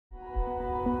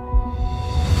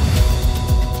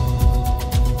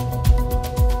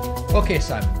Okay,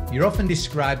 Simon, you're often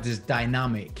described as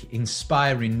dynamic,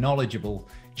 inspiring, knowledgeable,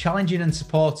 challenging and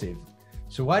supportive.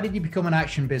 So why did you become an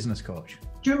action business coach?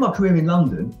 During my career in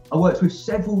London, I worked with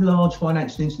several large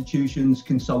financial institutions,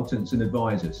 consultants and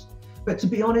advisors. But to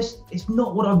be honest, it's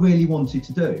not what I really wanted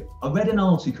to do. I read an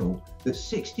article that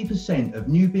 60% of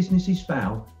new businesses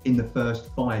fail in the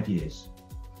first 5 years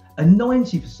and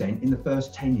 90% in the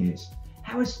first 10 years.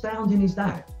 How astounding is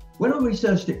that? When I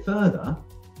researched it further,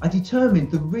 I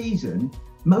determined the reason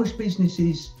most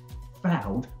businesses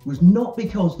failed was not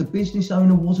because the business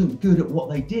owner wasn't good at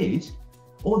what they did,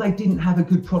 or they didn't have a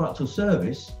good product or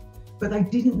service, but they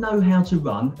didn't know how to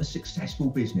run a successful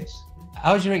business.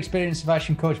 How's your experience of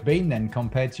Action Coach been then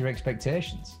compared to your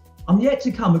expectations? I'm yet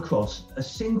to come across a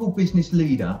single business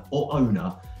leader or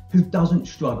owner who doesn't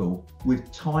struggle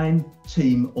with time,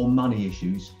 team or money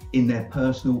issues in their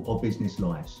personal or business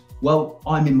lives. Well,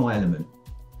 I'm in my element,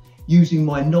 using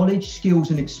my knowledge,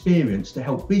 skills and experience to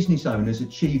help business owners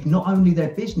achieve not only their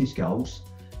business goals,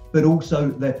 but also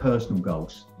their personal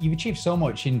goals. You've achieved so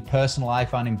much in personal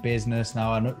life and in business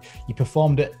now. And you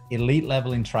performed at elite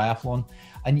level in triathlon,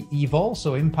 and you've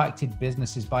also impacted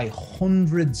businesses by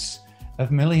hundreds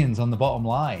of millions on the bottom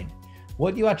line.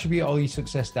 What do you attribute all your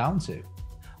success down to?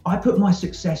 I put my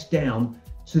success down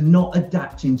to not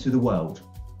adapting to the world,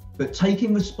 but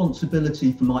taking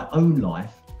responsibility for my own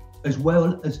life, as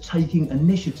well as taking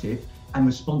initiative and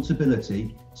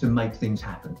responsibility to make things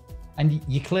happen. And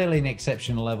you're clearly an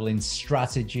exceptional level in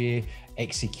strategy,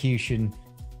 execution,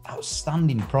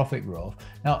 outstanding profit growth.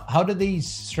 Now, how do these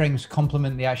strengths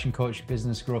complement the Action Coach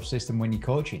business growth system when you're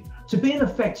coaching? To be an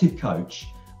effective coach,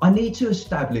 I need to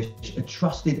establish a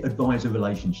trusted advisor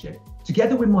relationship.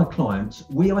 Together with my clients,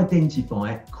 we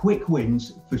identify quick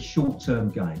wins for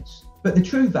short-term gains. But the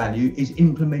true value is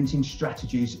implementing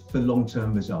strategies for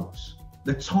long-term results.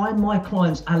 The time my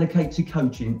clients allocate to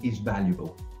coaching is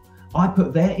valuable. I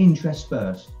put their interests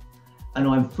first, and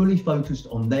I'm fully focused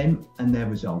on them and their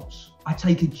results. I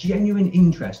take a genuine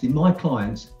interest in my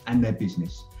clients and their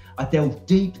business. I delve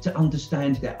deep to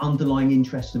understand their underlying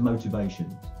interests and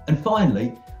motivations. And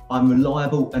finally, I'm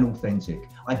reliable and authentic.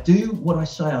 I do what I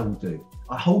say I will do.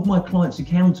 I hold my clients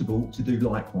accountable to do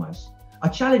likewise. I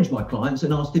challenge my clients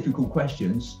and ask difficult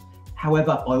questions.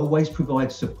 However, I always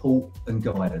provide support and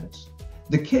guidance.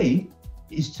 The key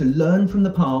is to learn from the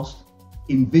past,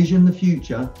 envision the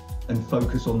future, and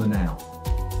focus on the now.